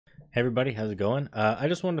Hey everybody, how's it going? I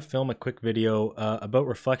just wanted to film a quick video about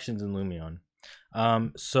reflections in Lumion.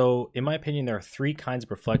 So in my opinion, there are three kinds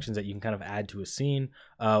of reflections that you can kind of add to a scene.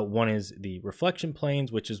 One is the reflection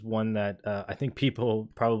planes, which is one that I think people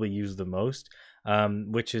probably use the most,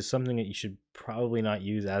 which is something that you should probably not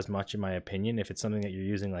use as much in my opinion. If it's something that you're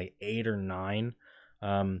using like 8 or 9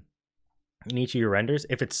 in each of your renders.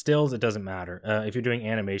 If it's stills, it doesn't matter. If you're doing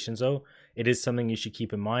animations though, it is something you should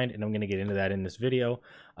keep in mind, and I'm going to get into that in this video.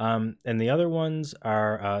 And the other ones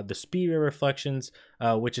are the Speedray Reflections,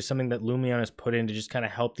 which is something that Lumion has put in to just kind of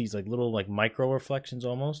help these like little like micro reflections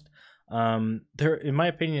almost. They're, in my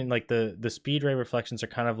opinion, like the Speedray Reflections are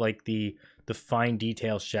kind of like the fine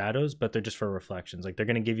detail shadows, but they're just for reflections. Like they're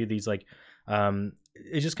going to give you these like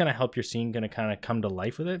it's just going to help your scene going to kind of come to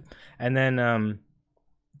life with it. And then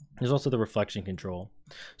there's also the reflection control.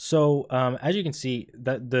 So as you can see,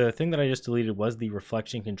 that the thing that I just deleted was the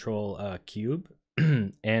reflection control cube.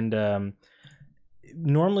 And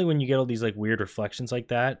normally when you get all these like weird reflections like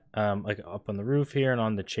that, like up on the roof here and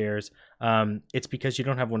on the chairs, it's because you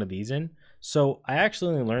don't have one of these in. So I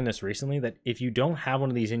actually only learned this recently, that if you don't have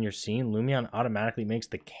one of these in your scene, Lumion automatically makes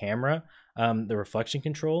the camera the reflection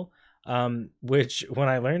control, which when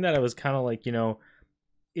I learned that, I was kind of like, you know,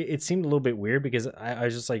 it seemed a little bit weird, because I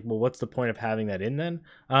was just like, well, what's the point of having that in then?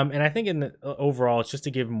 And I think in the overall, it's just to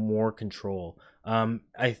give more control.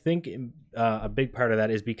 I think a big part of that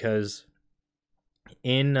is because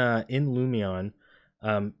in Lumion,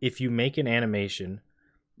 if you make an animation,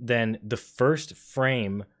 then the first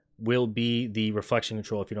frame will be the reflection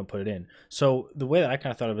control if you don't put it in. So the way that I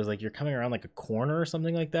kind of thought of it is like, you're coming around like a corner or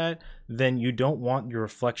something like that, then you don't want your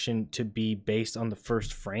reflection to be based on the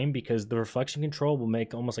first frame, because the reflection control will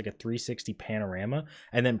make almost like a 360 panorama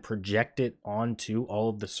and then project it onto all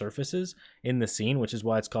of the surfaces in the scene, which is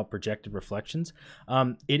why it's called projected reflections.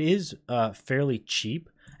 It is fairly cheap,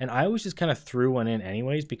 and I always just kind of threw one in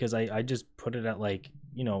anyways, because I just put it at like,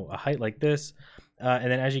 you know, a height like this,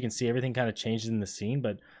 and then as you can see, everything kind of changes in the scene.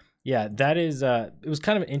 But yeah, that is it was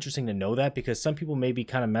kind of interesting to know that, because some people may be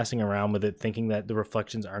kind of messing around with it thinking that the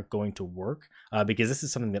reflections aren't going to work, because this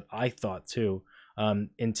is something that I thought too,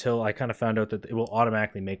 until I kind of found out that it will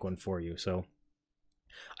automatically make one for you. So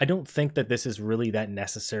I don't think that this is really that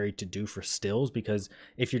necessary to do for stills, because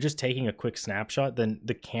if you're just taking a quick snapshot, then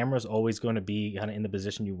the camera's always going to be kind of in the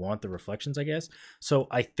position you want the reflections, I guess. So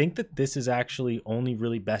I think that this is actually only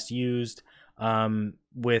really best used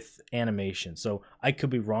with animation. So I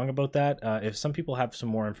could be wrong about that. If some people have some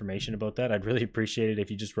more information about that, I'd really appreciate it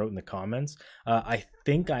if you just wrote in the comments. I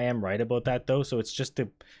think I am right about that though. So it's just to,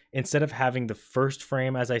 instead of having the first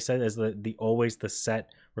frame, as I said, as the always the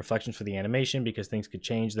set reflections for the animation, because things could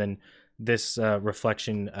change, then this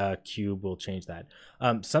reflection cube will change that.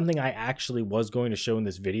 Something I actually was going to show in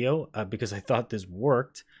this video, because I thought this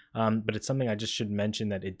worked, but it's something I just should mention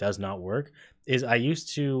that it does not work, is I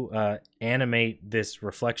used to animate this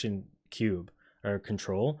reflection cube or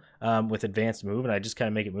control with advanced move, and I just kind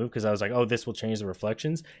of make it move because I was like, oh, this will change the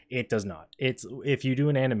reflections. It does not. It's, if you do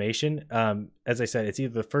an animation, as I said, it's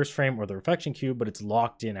either the first frame or the reflection cube, but it's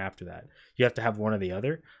locked in after that. You have to have one or the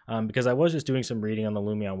other, because I was just doing some reading on the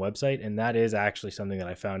Lumion website, and that is actually something that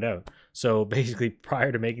I found out. So basically,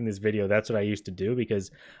 prior to making this video, that's what I used to do,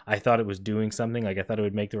 because I thought it was doing something. Like I thought it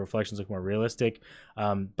would make the reflections look more realistic,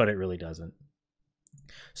 but it really doesn't.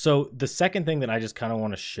 So the second thing that I just kind of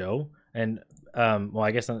want to show, and well,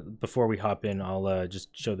 I guess before we hop in, I'll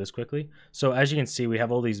just show this quickly. So as you can see, we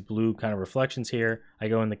have all these blue kind of reflections here. I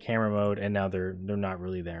go in the camera mode, and now they're not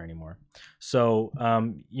really there anymore. So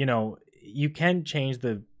you know, you can change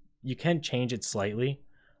it slightly.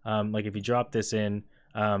 Like if you drop this in,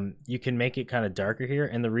 you can make it kind of darker here,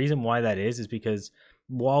 and the reason why that is because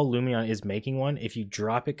while Lumion is making one, if you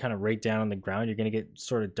drop it kind of right down on the ground, you're going to get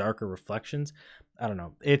sort of darker reflections. I don't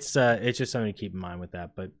know. It's just something to keep in mind with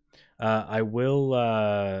that. But I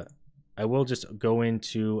will just go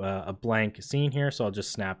into a blank scene here. So I'll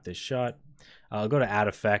just snap this shot. I'll go to add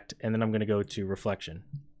effect, and then I'm going to go to reflection.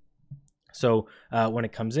 So when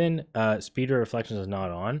it comes in, Speedray Reflections is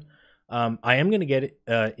not on. I am going to get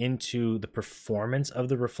into the performance of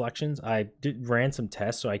the reflections. I ran some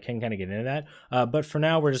tests, so I can kind of get into that. But for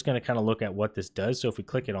now, we're just going to kind of look at what this does. So if we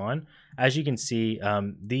click it on, as you can see,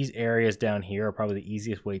 these areas down here are probably the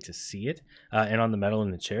easiest way to see it, and on the metal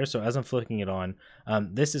in the chair. So as I'm flicking it on,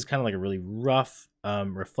 this is kind of like a really rough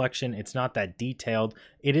reflection. It's not that detailed.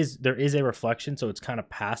 There is a reflection, so it's kind of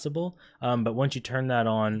passable. But once you turn that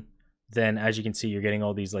on, then as you can see, you're getting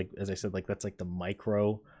all these, like, as I said, like that's like the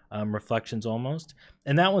micro reflections almost.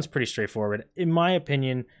 And that one's pretty straightforward. In my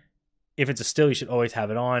opinion, if it's a still, you should always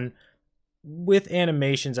have it on. with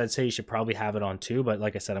animations, I'd say you should probably have it on 2, but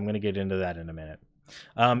like I said, I'm going to get into that in a minute.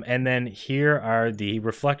 And then here are the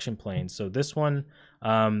reflection planes. So this one,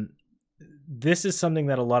 this is something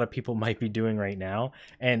that a lot of people might be doing right now.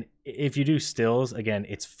 And if you do stills, again,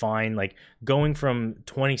 it's fine. Like going from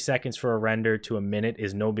 20 seconds for a render to a minute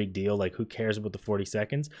is no big deal. Like who cares about the 40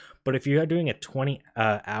 seconds? But if you're doing a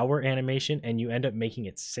 20-hour animation and you end up making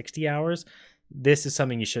it 60 hours, this is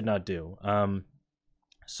something you should not do.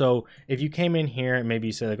 So if you came in here and maybe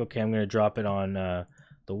you say like, okay, I'm going to drop it on the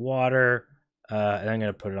water, and I'm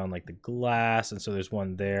going to put it on like the glass. And so there's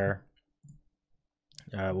one there.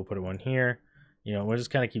 We'll put one here. You know, we'll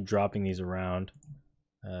just kind of keep dropping these around.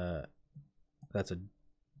 That's a,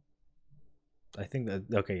 I think that,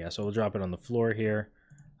 okay, yeah, so we'll drop it on the floor here.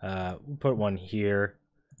 We'll put one here.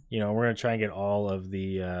 You know, we're going to try and get all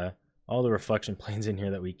the reflection planes in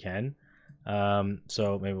here that we can.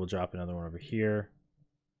 So maybe we'll drop another one over here.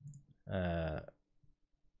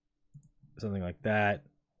 Something like that.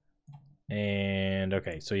 And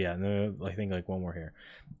okay, so yeah, I think like one more here.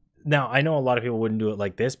 Now, I know a lot of people wouldn't do it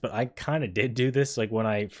like this, but I kind of did do this like when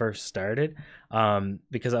I first started,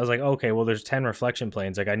 because I was like, okay, well, there's 10 reflection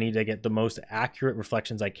planes. Like I need to get the most accurate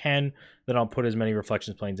reflections I can, then I'll put as many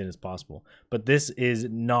reflection planes in as possible. But this is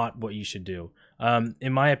not what you should do.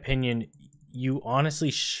 In my opinion, you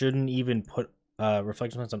honestly shouldn't even put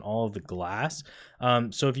reflection planes on all of the glass.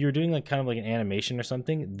 So if you're doing like kind of like an animation or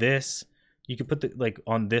something, this, you could put the like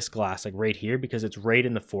on this glass like right here because it's right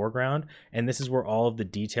in the foreground, and this is where all of the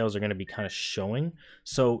details are going to be kind of showing.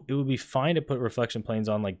 So it would be fine to put reflection planes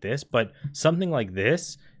on like this, but something like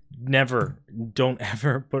this, don't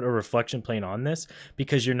ever put a reflection plane on this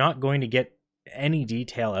because you're not going to get any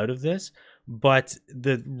detail out of this, but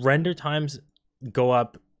the render times go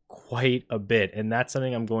up quite a bit, and that's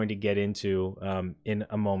something I'm going to get into in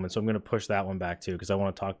a moment. So I'm going to push that one back too because I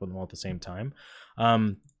want to talk about them all at the same time.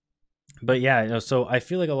 But yeah, you know, so I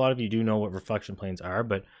feel like a lot of you do know what reflection planes are,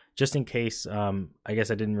 but just in case, I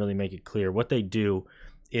guess I didn't really make it clear. What they do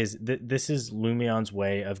is this is Lumion's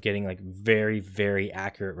way of getting like very, very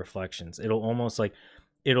accurate reflections. It'll almost like,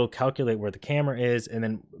 it'll calculate where the camera is and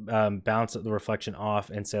then bounce the reflection off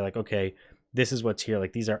and say like, okay, this is what's here.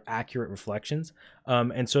 Like these are accurate reflections.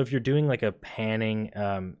 And so if you're doing like a panning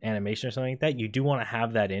animation or something like that, you do want to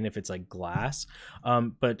have that in if it's like glass.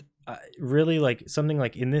 But really like something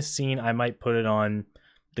like in this scene, I might put it on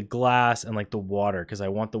the glass and like the water because I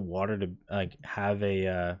want the water to like have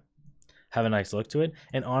a nice look to it.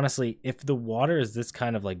 And honestly, if the water is this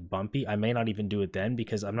kind of like bumpy, I may not even do it then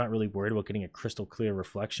because I'm not really worried about getting a crystal clear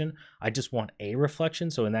reflection. I just want a reflection.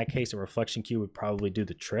 So in that case, a reflection cube would probably do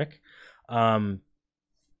the trick. Yeah,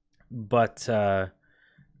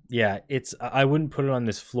 I wouldn't put it on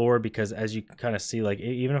this floor because as you can kind of see, like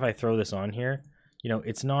even if I throw this on here, you know,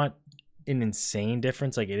 it's not an insane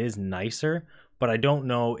difference. Like it is nicer, but I don't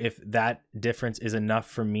know if that difference is enough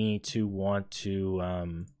for me to want to, I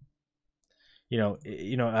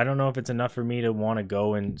don't know if it's enough for me to want to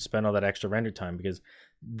go and spend all that extra render time because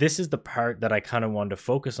this is the part that I kind of wanted to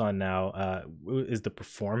focus on now, is the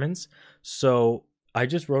performance. So I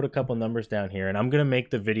just wrote a couple numbers down here and I'm going to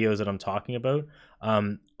make the videos that I'm talking about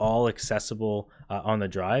all accessible on the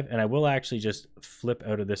drive. And I will actually just flip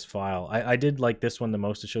out of this file. I did like this one the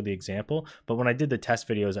most to show the example, but when I did the test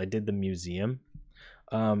videos, I did the museum.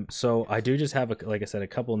 So I do just have, like I said, a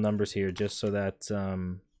couple numbers here just so that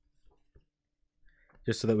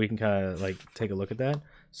we can kind of like take a look at that.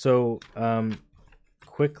 So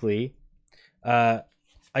quickly, I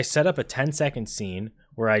set up a 10-second scene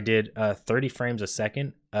where I did 30 frames a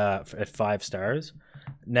second at 5 stars.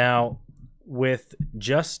 Now, with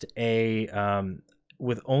just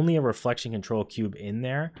with only a reflection control cube in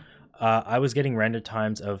there, I was getting render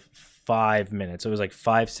times of 5 minutes. So it was like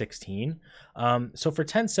 5:16. So for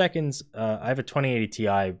 10 seconds, I have a 2080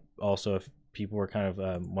 Ti also, if people were kind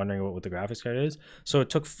of wondering what the graphics card is. So it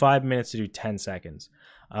took 5 minutes to do 10 seconds.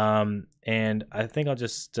 And I think I'll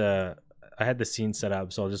just, I had the scene set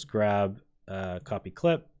up, so I'll just grab copy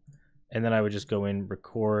clip, and then I would just go in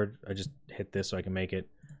record. I just hit this so I can make it,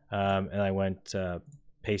 and I went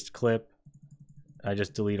paste clip. I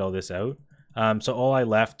just delete all this out. So all I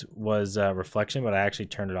left was reflection, but I actually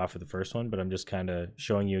turned it off for the first one, but I'm just kind of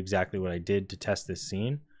showing you exactly what I did to test this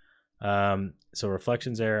scene. So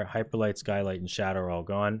reflections there, hyperlight, skylight, and shadow are all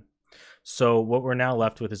gone. So what we're now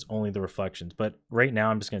left with is only the reflections, but right now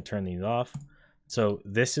I'm just going to turn these off. So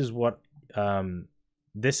this is what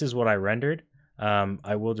I rendered.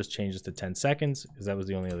 I will just change this to 10 seconds because that was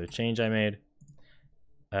the only other change I made.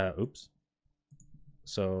 Oops.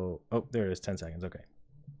 So, oh, there it is, 10 seconds. Okay.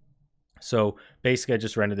 So basically I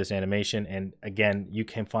just rendered this animation, and again, you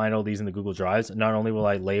can find all these in the Google Drives. Not only will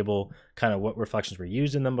I label kind of what reflections were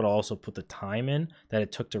used in them, but I'll also put the time in that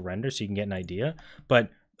it took to render so you can get an idea.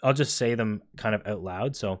 But I'll just say them kind of out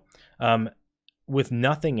loud. So with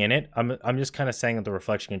nothing in it, I'm just kind of saying that the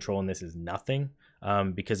reflection control in this is nothing,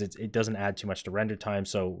 because it doesn't add too much to render time.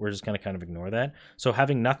 So we're just going to kind of ignore that. So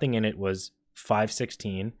having nothing in it was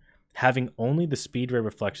 516. Having only the Speedray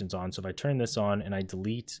reflections on. So if I turn this on and I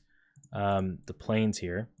delete the planes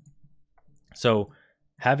here, so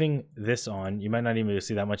having this on, you might not even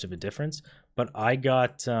see that much of a difference, but I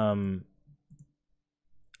got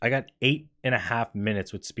 8.5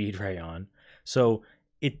 minutes with Speedray on, so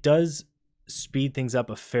it does speed things up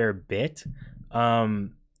a fair bit,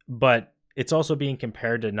 but it's also being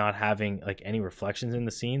compared to not having like any reflections in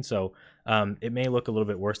the scene, so it may look a little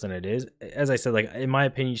bit worse than it is. As I said, like in my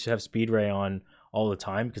opinion, you should have Speedray on all the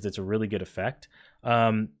time because it's a really good effect.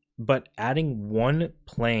 But adding one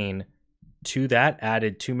plane to that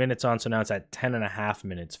added 2 minutes on, so now it's at 10.5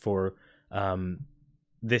 minutes for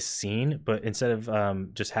this scene. But instead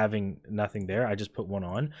of just having nothing there, I just put one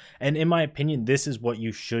on. And in my opinion, this is what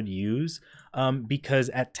you should use, because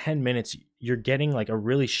at 10 minutes, you're getting like a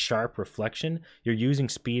really sharp reflection. You're using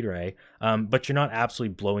Speedray, but you're not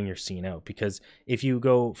absolutely blowing your scene out, because if you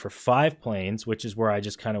go for 5 planes, which is where I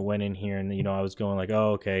just kind of went in here and, you know, I was going like,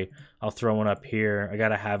 oh, okay, I'll throw one up here. I got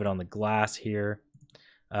to have it on the glass here,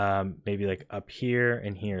 maybe like up here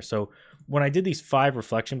and here. So when I did these 5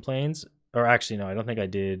 reflection planes, or actually, no, I don't think I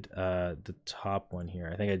did the top one here.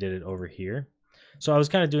 I think I did it over here. So I was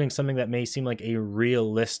kind of doing something that may seem like a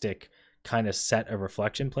realistic kind of set of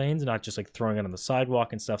reflection planes, not just like throwing it on the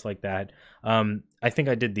sidewalk and stuff like that. I think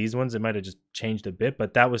I did these ones. It might have just changed a bit,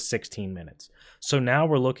 but that was 16 minutes. So now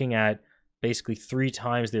we're looking at basically 3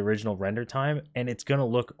 times the original render time, and it's going to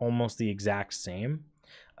look almost the exact same.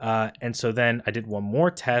 And so then I did one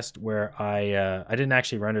more test where I didn't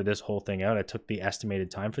actually render this whole thing out. I took the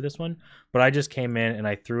estimated time for this one, but I just came in and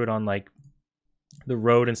I threw it on like the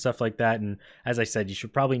road and stuff like that. And as I said, you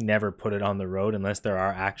should probably never put it on the road unless there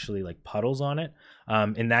are actually like puddles on it.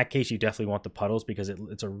 In that case, you definitely want the puddles because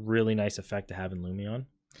it's a really nice effect to have in Lumion.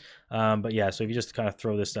 But yeah, so if you just kind of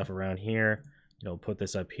throw this stuff around here, you know, put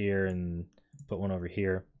this up here and put one over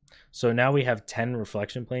here. So now we have 10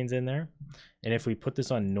 reflection planes in there. And if we put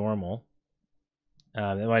this on normal,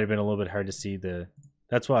 it might have been a little bit hard to see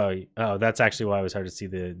that's why, that's actually why it was hard to see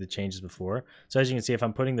the changes before. So as you can see, if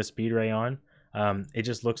I'm putting the Speedray on, it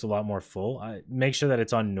just looks a lot more full. Make sure that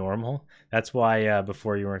it's on normal. That's why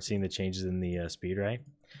before you weren't seeing the changes in the Speedray,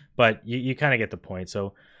 but you kind of get the point.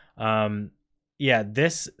 So yeah,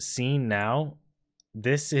 this scene now,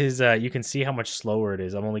 this is you can see how much slower it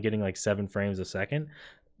is. I'm only getting like 7 frames a second.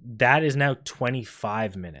 That is now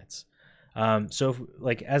 25 minutes. So if,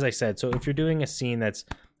 like as I said, so if you're doing a scene that's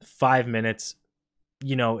 5 minutes,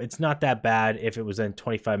 you know, it's not that bad. If it was in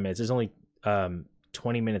 25 minutes, there's only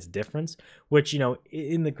 20 minutes difference, which, you know,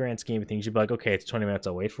 in the grand scheme of things, you'd be like, okay, it's 20 minutes,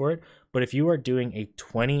 I'll wait for it. But if you are doing a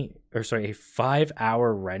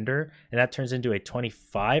 5-hour render and that turns into a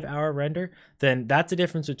 25-hour render, then that's the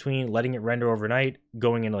difference between letting it render overnight,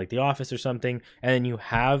 going into like the office or something, and then you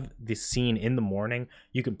have the scene in the morning.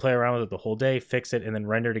 You can play around with it the whole day, fix it, and then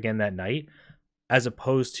render it again that night, as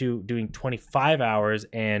opposed to doing 25 hours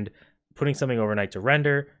and putting something overnight to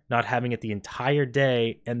render, not having it the entire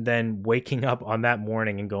day, and then waking up on that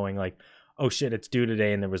morning and going like, oh shit, it's due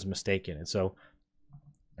today and there was a mistake in it. So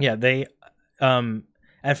yeah, they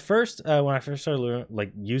at first when I first started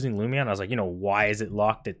like using Lumion, I was like, you know, why is it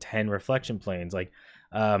locked at 10 reflection planes? Like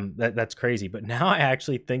that's crazy. But now I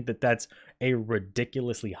actually think that that's a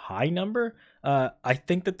ridiculously high number. I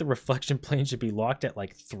think that the reflection plane should be locked at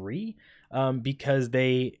like 3, because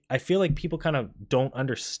I feel like people kind of don't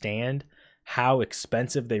understand how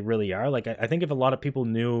expensive they really are. Like I think if a lot of people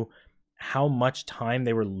knew how much time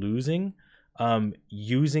they were losing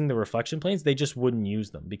using the reflection planes, they just wouldn't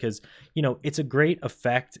use them, because, you know, it's a great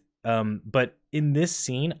effect. But in this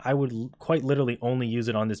scene, I would quite literally only use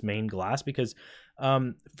it on this main glass, because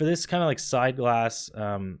for this kind of like side glass,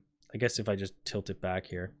 I guess if I just tilt it back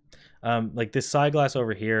here, like this side glass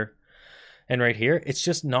over here and right here, it's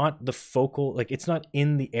just not the focal, like it's not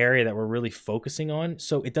in the area that we're really focusing on.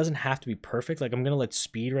 So it doesn't have to be perfect. Like I'm going to let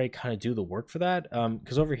Speedray kind of do the work for that.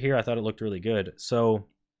 Because over here, I thought it looked really good. So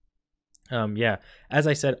yeah, as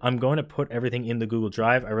I said, I'm going to put everything in the Google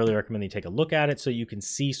Drive. I really recommend you take a look at it so you can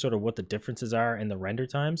see sort of what the differences are in the render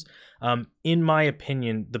times. In my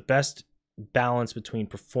opinion, the best balance between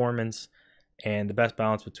performance and the best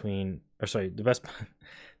balance between,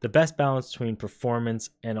 the best balance between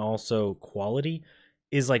performance and also quality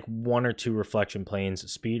is like 1 or 2 reflection planes,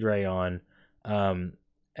 Speedray on,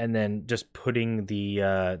 and then just putting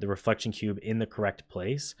the reflection cube in the correct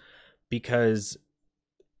place, because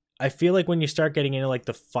I feel like when you start getting into like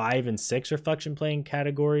the 5 and 6 reflection plane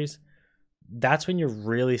categories, that's when you're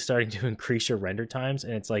really starting to increase your render times,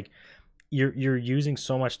 and it's like you're using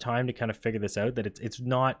so much time to kind of figure this out that it's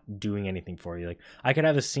not doing anything for you. Like, I could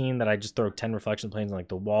have a scene that I just throw 10 reflection planes on, like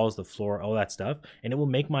the walls, the floor, all that stuff, and it will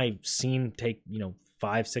make my scene take, you know,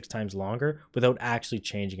 5-6 times longer without actually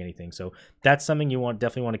changing anything. So that's something you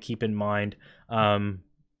definitely want to keep in mind.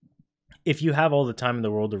 If you have all the time in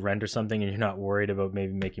the world to render something and you're not worried about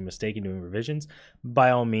maybe making a mistake and doing revisions,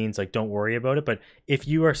 by all means, like, don't worry about it. But if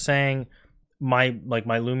you are saying my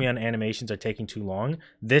Lumion animations are taking too long,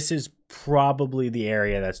 this is probably the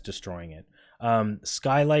area that's destroying it.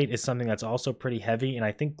 Skylight is something that's also pretty heavy, and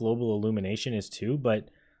I think global illumination is too, but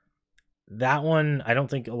that one, I don't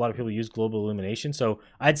think a lot of people use global illumination. So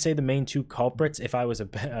I'd say the main 2 culprits, if I was a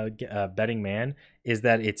betting man, is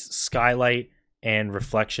that it's skylight and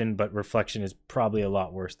reflection, but reflection is probably a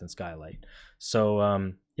lot worse than skylight.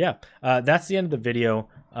 So yeah, that's the end of the video.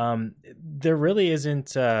 There really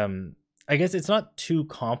isn't, I guess it's not too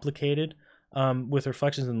complicated with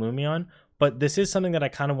reflections in Lumion, but this is something that I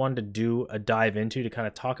kind of wanted to do a dive into to kind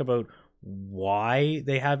of talk about why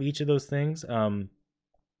they have each of those things.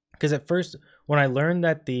 Because at first, when I learned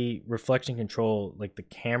that the reflection control, like the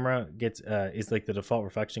camera gets, is like the default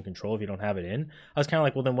reflection control if you don't have it in, I was kind of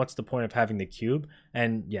like, well, then what's the point of having the cube?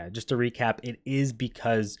 And yeah, just to recap, it is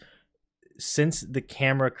because since the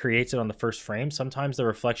camera creates it on the first frame, sometimes the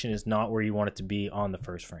reflection is not where you want it to be on the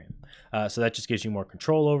first frame. So that just gives you more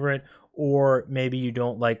control over it. Or maybe you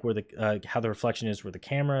don't like where the how the reflection is where the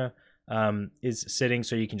camera is sitting,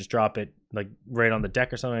 so you can just drop it like right on the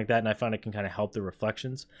deck or something like that, and I find it can kind of help the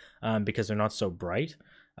reflections because they're not so bright.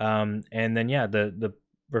 And then yeah, the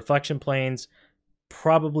reflection planes,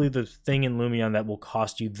 probably the thing in Lumion that will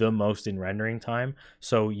cost you the most in rendering time,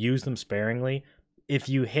 so use them sparingly. If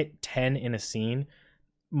you hit 10 in a scene,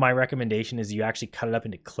 my recommendation is you actually cut it up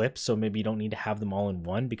into clips, so maybe you don't need to have them all in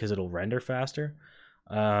one because it'll render faster.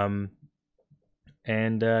 Yeah,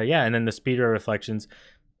 and then the Speedray reflections,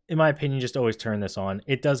 in my opinion, just always turn this on.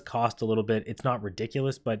 It does cost a little bit. It's not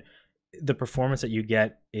ridiculous, but the performance that you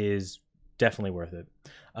get is definitely worth it.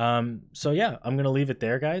 So yeah, I'm going to leave it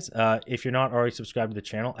there, guys. If you're not already subscribed to the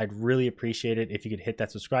channel, I'd really appreciate it if you could hit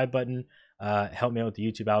that subscribe button. Help me out with the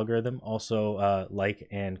YouTube algorithm. Also, like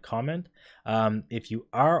and comment. If you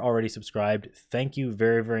are already subscribed, thank you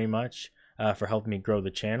very, very much for helping me grow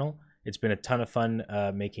the channel. It's been a ton of fun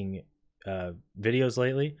making videos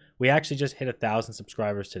lately. We actually just hit 1,000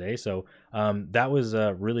 subscribers today, so that was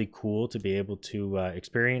really cool to be able to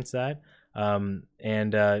experience that. You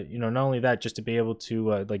know, not only that, just to be able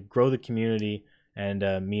to like grow the community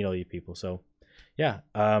and meet all you people. So yeah,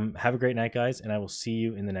 have a great night, guys, and I will see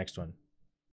you in the next one.